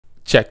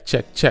Check.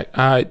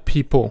 Alright,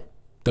 people,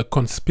 the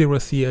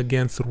conspiracy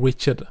against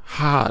Richard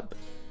Hart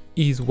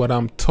is what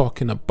I'm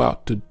talking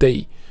about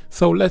today.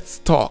 So let's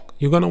talk.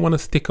 You're gonna want to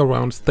stick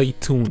around, stay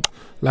tuned,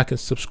 like and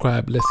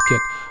subscribe. Let's get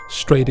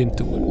straight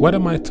into it. What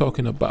am I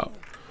talking about?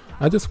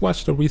 I just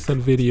watched a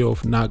recent video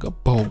of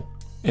Nagabo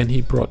and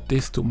he brought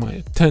this to my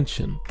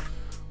attention.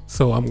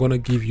 So I'm gonna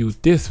give you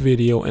this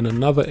video and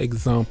another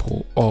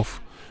example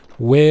of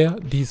where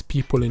these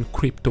people in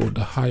crypto,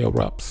 the higher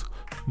ups,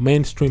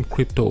 mainstream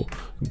crypto,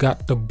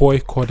 got the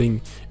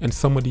boycotting and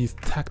some of these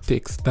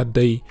tactics that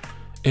they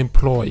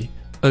employ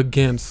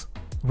against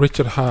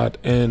Richard Hart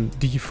and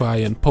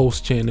DeFi and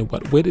Pulsechain and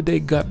what. Where did they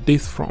got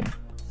this from?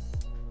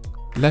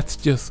 Let's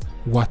just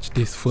watch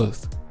this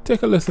first.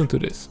 Take a listen to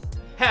this.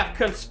 Have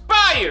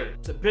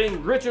conspired to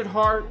bring Richard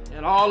Hart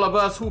and all of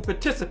us who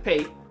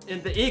participate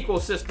in the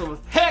ecosystem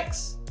of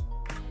Hex,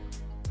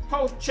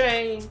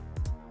 Pulsechain,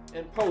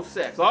 and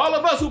pulsex. All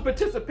of us who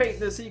participate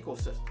in this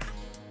ecosystem.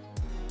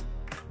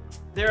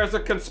 There is a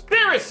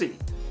conspiracy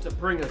to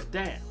bring us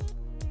down.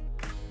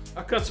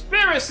 A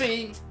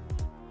conspiracy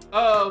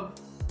of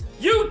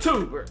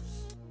YouTubers,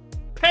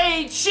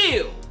 paid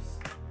shills,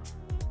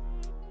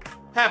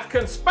 have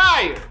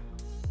conspired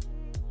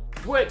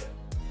with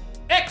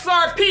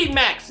XRP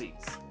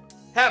maxis,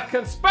 have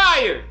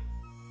conspired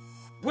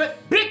with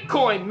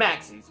Bitcoin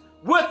maxis,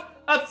 with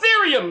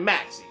Ethereum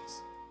maxis,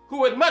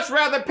 who would much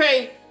rather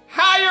pay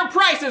higher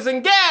prices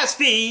and gas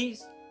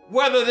fees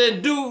rather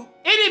than do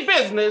any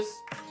business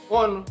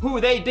on who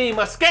they deem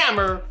a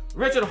scammer,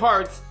 Richard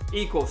Hart's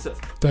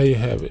ecosystem. There you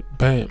have it.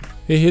 Bam.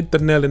 He hit the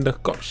nail in the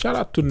coffin. Shout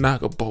out to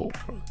Nagabo.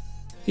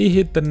 He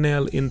hit the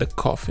nail in the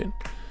coffin.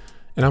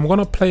 And I'm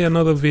gonna play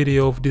another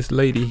video of this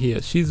lady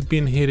here. She's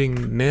been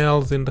hitting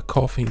nails in the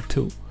coffin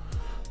too.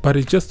 But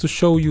it's just to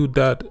show you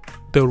that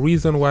the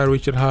reason why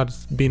Richard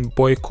Hart's been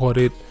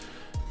boycotted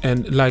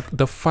and like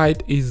the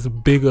fight is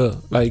bigger.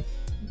 Like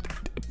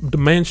the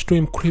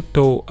mainstream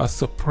crypto are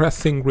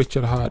suppressing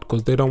Richard Hart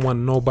because they don't want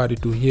nobody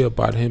to hear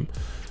about him,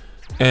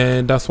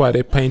 and that's why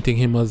they're painting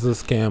him as a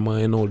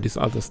scammer and all this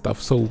other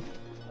stuff. So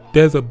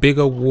there's a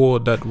bigger war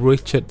that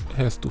Richard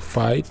has to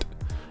fight.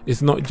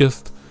 It's not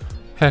just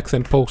Hex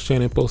and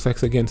Pulsechain and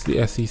pulsex against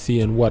the SEC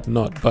and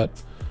whatnot,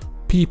 but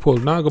people.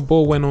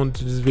 Nagabo went on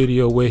to this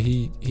video where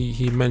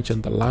he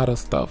mentioned a lot of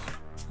stuff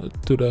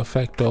to the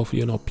effect of,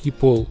 you know,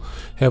 people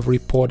have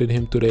reported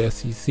him to the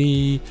SEC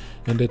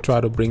and they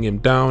try to bring him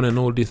down and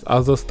all this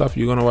other stuff.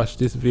 You're gonna watch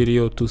this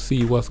video to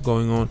see what's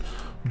going on.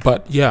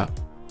 But yeah,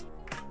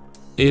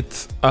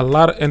 it's a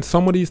lot, and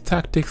some of these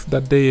tactics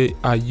that they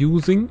are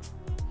using,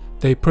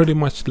 they pretty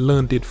much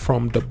learned it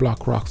from the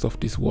Blackrocks of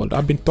this world.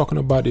 I've been talking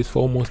about this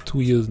for almost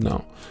 2 years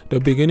now. The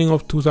beginning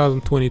of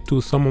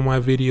 2022, some of my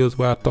videos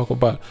where I talk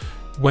about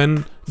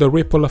when the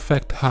ripple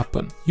effect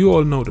happened. You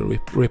all know the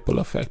ripple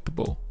effect,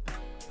 bro.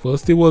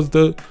 First it was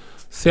the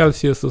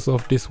Celsiuses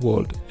of this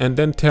world, and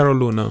then Terra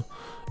Luna,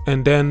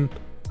 and then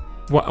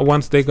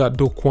once they got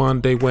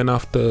dogecoin, they went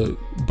after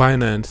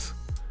Binance,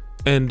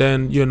 and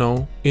then, you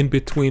know, in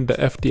between the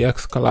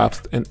FTX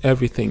collapsed and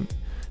everything.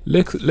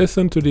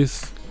 Listen to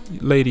this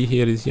lady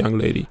here, this young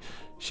lady.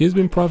 She's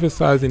been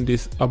prophesizing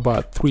this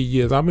about 3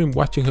 years. I've been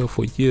watching her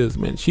for years,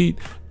 man.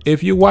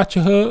 If you watch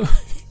her,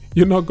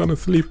 you're not gonna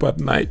sleep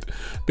at night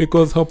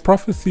because her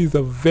prophecies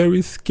are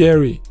very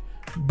scary,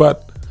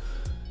 but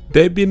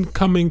they've been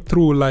coming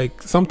through.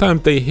 Like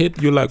sometimes they hit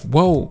you like,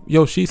 whoa,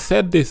 yo, she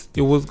said this,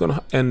 it was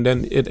gonna, and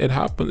then it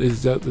happened.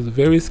 It's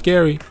very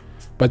scary.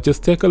 But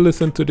just take a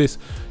listen to this.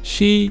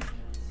 She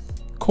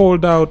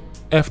called out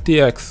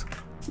FTX,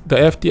 the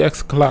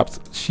FTX collapse.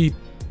 She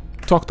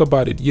talked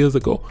about it years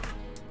ago,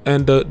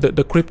 and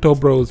the crypto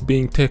bros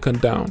being taken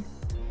down,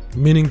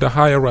 meaning the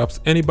higher ups,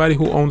 anybody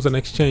who owns an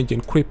exchange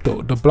in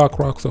crypto, the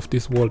Blackrocks of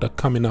this world are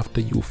coming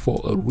after you for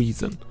a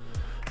reason.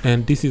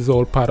 And this is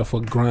all part of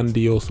a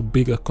grandiose,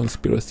 bigger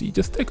conspiracy.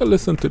 Just take a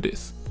listen to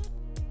this.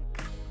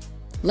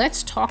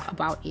 Let's talk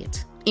about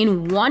it.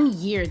 In 1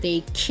 year,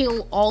 they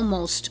kill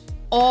almost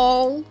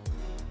all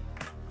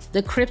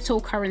the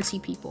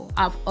cryptocurrency people.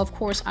 Of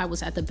course, I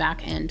was at the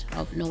back end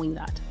of knowing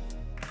that.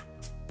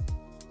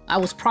 I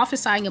was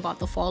prophesying about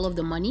the fall of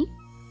the money,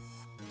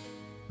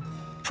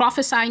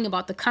 prophesying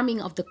about the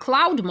coming of the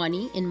cloud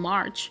money in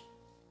March,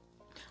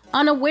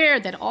 unaware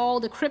that all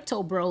the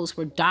crypto bros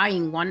were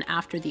dying one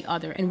after the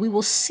other, and we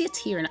will sit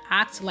here and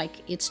act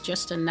like it's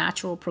just a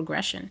natural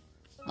progression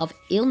of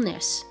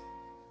illness,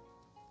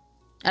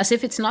 as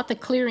if it's not the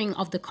clearing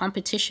of the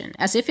competition,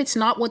 as if it's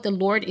not what the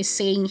Lord is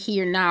saying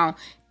here now.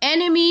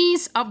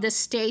 Enemies of the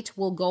state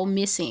will go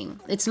missing.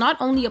 It's not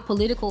only a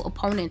political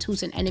opponent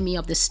who's an enemy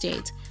of the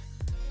state.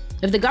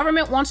 If the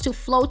government wants to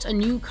float a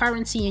new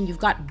currency and you've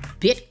got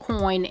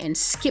Bitcoin and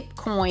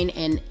Skipcoin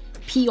and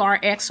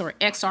PRX or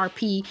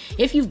XRP,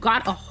 if you've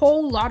got a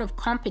whole lot of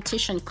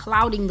competition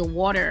clouding the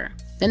water,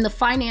 then the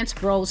finance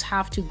bros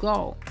have to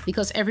go,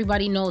 because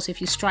everybody knows if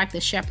you strike the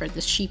shepherd,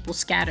 the sheep will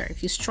scatter.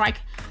 If you strike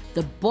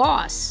the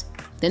boss,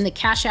 then the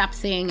Cash App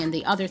thing and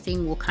the other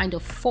thing will kind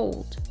of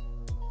fold.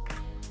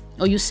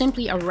 or you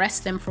simply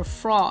arrest them for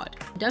fraud.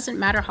 It doesn't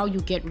matter how you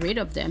get rid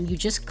of them, you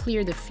just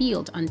clear the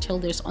field until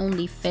there's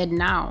only Fed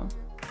now.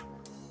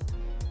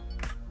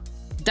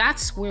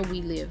 That's where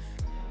we live.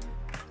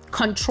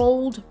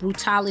 Controlled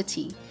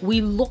brutality.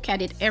 We look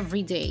at it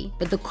every day,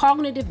 but the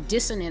cognitive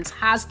dissonance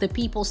has the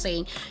people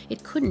saying,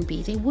 it couldn't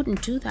be, they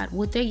wouldn't do that,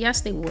 would they?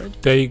 Yes, they would.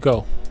 There you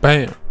go.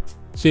 Bam.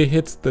 She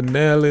hits the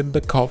nail in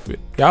the coffin.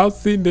 Y'all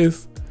seen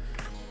this?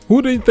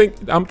 Who do you think?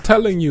 I'm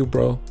telling you,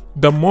 bro.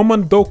 The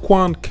moment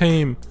dogecoin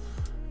came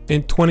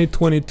in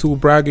 2022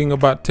 bragging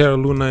about Terra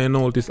Luna and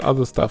all this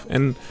other stuff,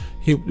 and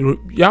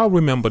y'all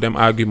remember them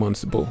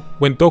arguments, bro,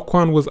 when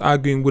dogecoin was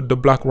arguing with the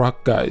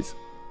Blackrock guys,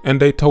 and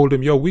they told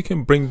him, yo, we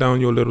can bring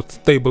down your little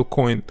stable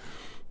coin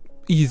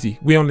easy,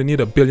 we only need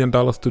 $1 billion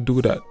to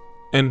do that.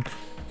 And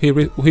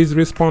his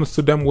response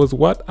to them was,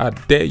 what? I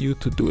dare you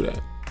to do that.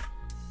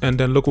 And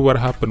then look at what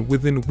happened.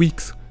 Within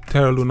weeks,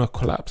 Terra Luna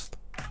collapsed.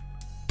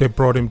 They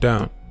brought him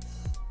down.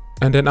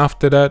 And then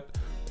after that,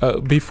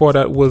 before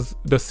that was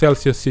the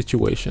Celsius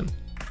situation.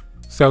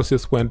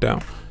 Celsius went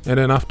down. And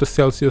then after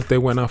Celsius, they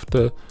went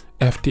after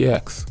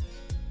FTX.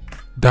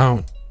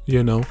 Down,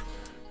 you know.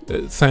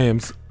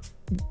 Sam's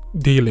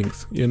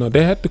dealings, you know.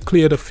 They had to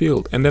clear the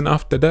field. And then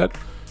after that,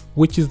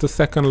 which is the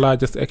second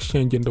largest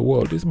exchange in the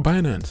world, is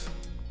Binance.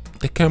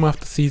 They came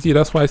after CZ.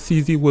 That's why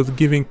CZ was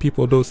giving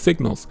people those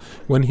signals.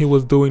 When he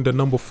was doing the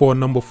number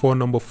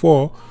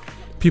 4,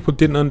 people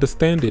didn't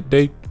understand it.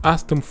 They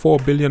asked him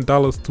 $4 billion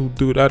to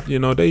do that. You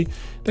know, they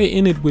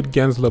in it with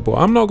Gensler. But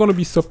I'm not going to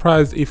be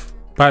surprised if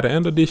by the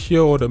end of this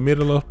year or the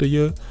middle of the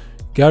year,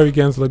 Gary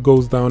Gensler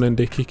goes down and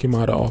they kick him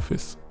out of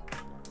office.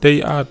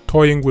 They are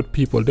toying with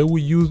people. They will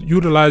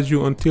utilize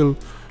you until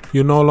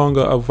you're no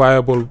longer a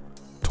viable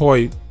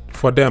toy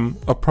for them,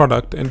 a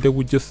product, and they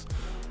would just,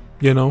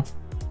 you know,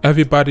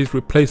 everybody's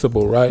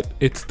replaceable, right?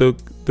 It's the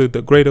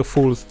greater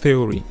fool's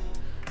theory.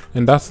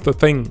 And that's the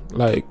thing,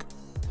 like,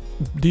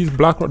 these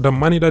Blackrock, the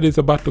money that is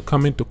about to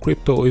come into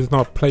crypto is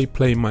not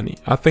play money.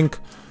 I think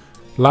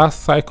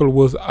last cycle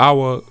was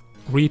our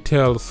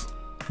retail's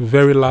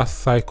very last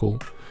cycle,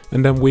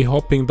 and then we're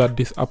hoping that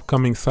this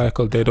upcoming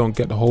cycle they don't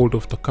get hold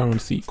of the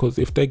currency, because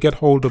if they get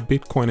hold of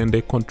Bitcoin and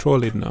they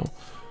control it now,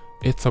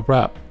 it's a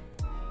wrap.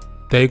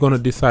 They're gonna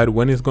decide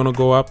when it's gonna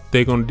go up,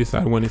 they're gonna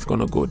decide when it's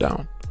gonna go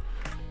down.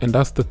 And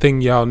that's the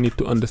thing y'all need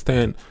to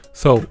understand.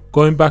 So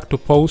going back to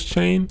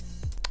Pulsechain,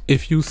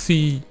 if you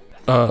see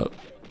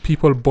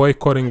people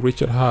boycotting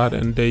Richard Hart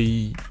and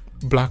they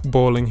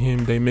blackballing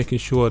him, they making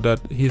sure that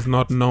he's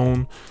not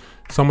known.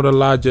 Some of the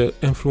larger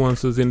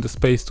influencers in the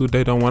space too,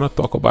 they don't want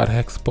to talk about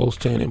Hex,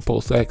 Pulsechain and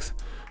pulsex.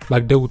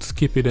 Like, they would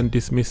skip it and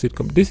dismiss it.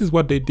 This is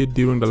what they did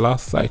during the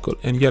last cycle,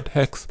 and yet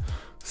Hex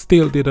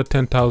still did a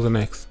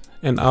 10,000x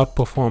and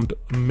outperformed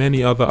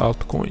many other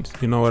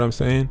altcoins. You know what I'm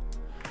saying?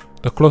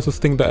 The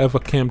closest thing that ever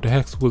came to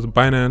Hex was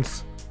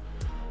Binance.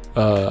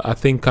 I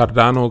think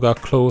Cardano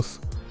got close,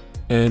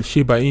 and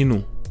Shiba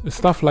Inu,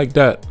 stuff like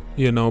that,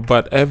 you know.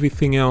 But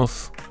everything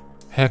else,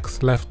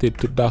 Hex left it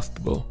to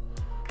dust, bro.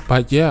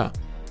 But yeah,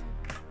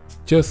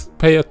 just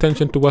pay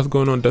attention to what's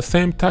going on. The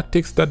same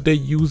tactics that they're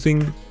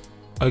using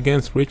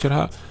against Richard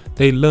Hart,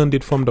 they learned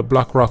it from the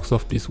Blackrocks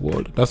of this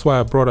world. That's why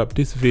I brought up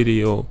this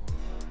video,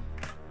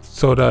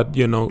 so that,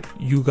 you know,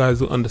 you guys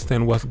will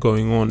understand what's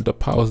going on, the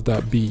powers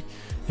that be,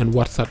 and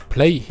what's at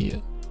play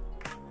here.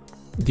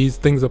 These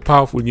things are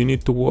powerful. You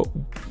need to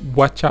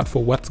watch out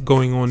for what's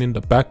going on in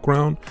the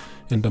background,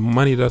 and the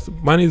money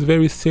is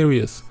very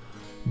serious.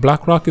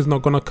 BlackRock is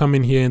not going to come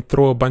in here and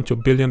throw a bunch of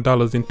 $1 billion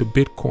into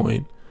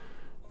Bitcoin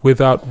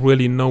without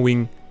really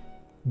knowing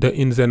the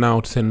ins and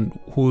outs and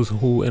who's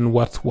who and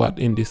what's what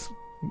in this.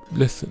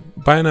 Listen,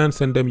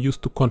 Binance and them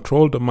used to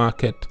control the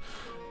market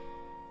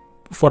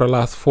for the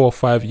last 4 or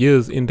 5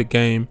 years in the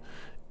game.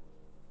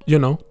 You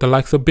know, the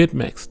likes of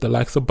BitMEX, the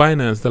likes of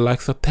Binance, the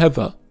likes of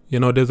Tether. You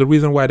know, there's a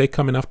reason why they're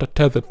coming after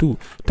Tether too.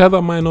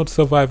 Tether might not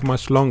survive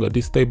much longer,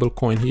 this stable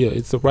coin here.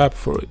 It's a wrap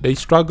for it. They're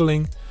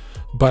struggling,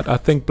 but I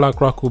think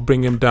BlackRock will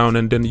bring him down,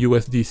 and then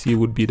USDC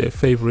would be their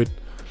favorite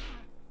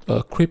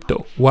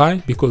crypto.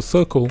 Why? Because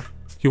Circle,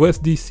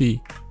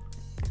 USDC,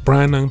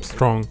 Brian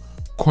Armstrong,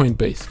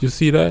 Coinbase. You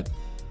see that?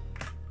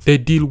 They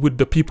deal with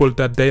the people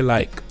that they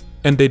like,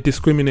 and they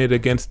discriminate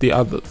against the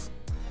others.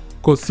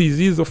 Because CZ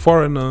is a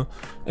foreigner,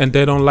 and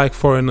they don't like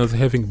foreigners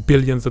having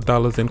billions of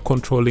dollars and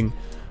controlling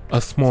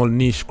a small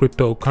niche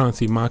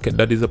cryptocurrency market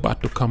that is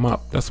about to come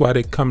up. That's why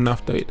they're coming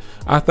after it.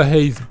 Arthur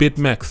Hayes,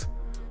 BitMEX,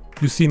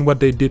 you seen what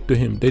they did to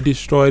him. They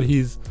destroyed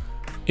his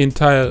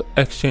entire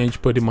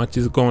exchange. Pretty much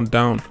is gone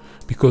down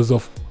because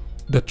of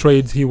the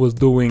trades he was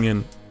doing,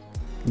 and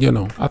you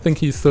know, I think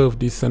he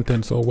served his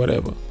sentence or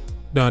whatever.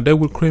 Now they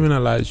will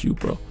criminalize you,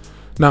 bro.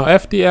 Now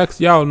FTX,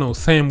 y'all know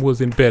Sam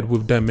was in bed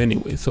with them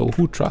anyway, so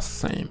who trusts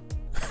Sam?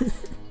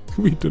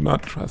 We do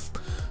not trust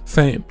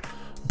Sam.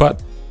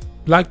 But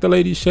like the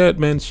lady shared,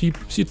 man, she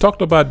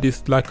talked about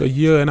this like 1.5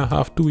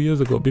 years, 2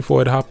 years ago,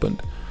 before it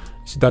happened,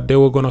 that they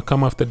were gonna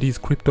come after these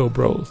crypto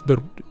bros.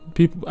 The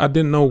people, I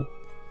didn't know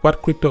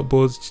what crypto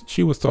bros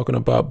she was talking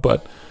about,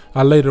 but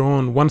later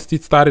on, once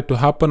it started to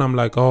happen, I'm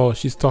like, oh,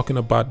 she's talking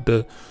about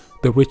the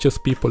the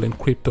richest people in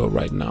crypto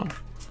right now,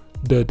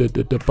 the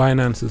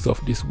Binances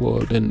of this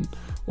world, and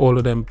all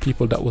of them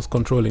people that was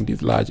controlling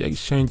these large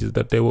exchanges,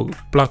 that they were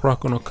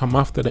Blackrock gonna come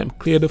after them,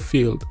 clear the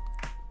field,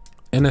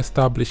 and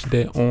establish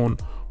their own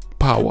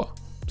power.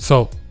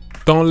 So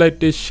don't let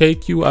this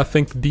shake you. I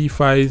think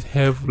DeFi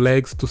have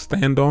legs to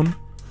stand on,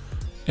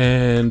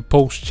 and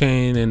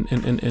Pulsechain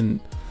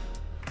and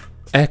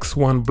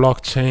X1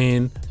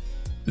 blockchain,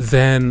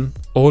 Zen,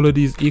 all of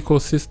these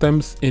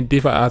ecosystems in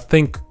DeFi, I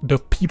think the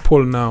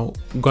people now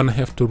gonna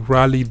have to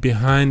rally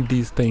behind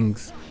these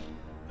things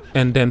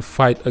and then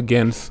fight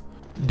against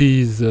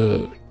these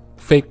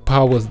fake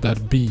powers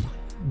that be,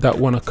 that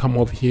want to come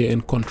over here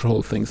and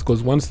control things.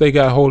 Because once they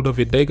got hold of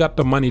it, they got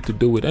the money to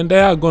do it, and they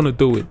are going to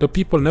do it. The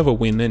people never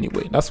win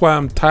anyway. That's why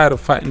I'm tired of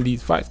fighting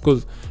these fights,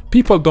 because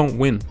people don't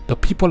win. The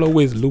people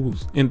always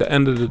lose in the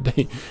end of the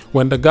day.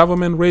 When the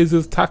government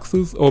raises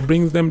taxes or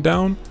brings them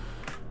down,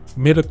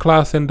 middle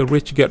class and the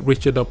rich get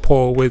richer, the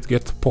poor always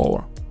gets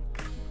poorer.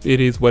 It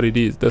is what it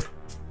is.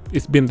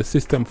 It's been the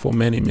system for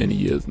many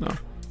years now.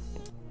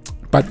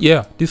 But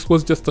yeah, this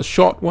was just a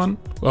short one,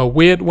 a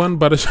weird one,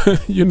 but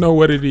you know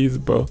what it is,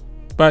 bro.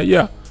 But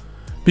yeah,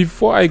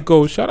 before I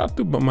go, shout out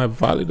to my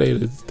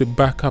validators, to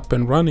back up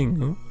and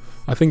running. Huh?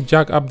 I think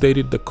Jack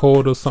updated the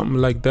code or something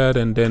like that,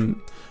 and then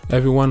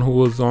everyone who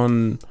was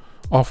on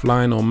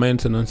offline or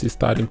maintenance is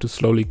starting to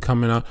slowly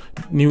coming out.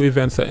 New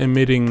events are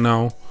emitting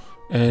now,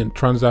 and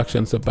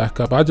transactions are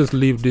back up. I just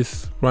leave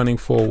this running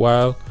for a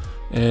while,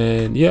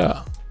 and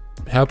yeah,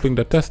 helping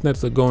the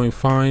testnets are going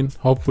fine.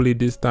 Hopefully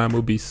this time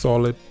will be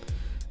solid.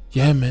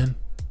 Yeah, man,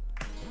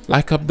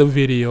 like up the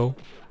video,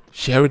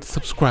 share it,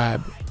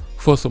 subscribe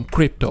for some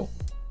crypto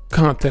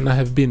content. I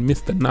have been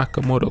Mr.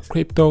 Nakamoto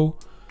Crypto,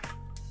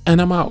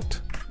 and I'm out.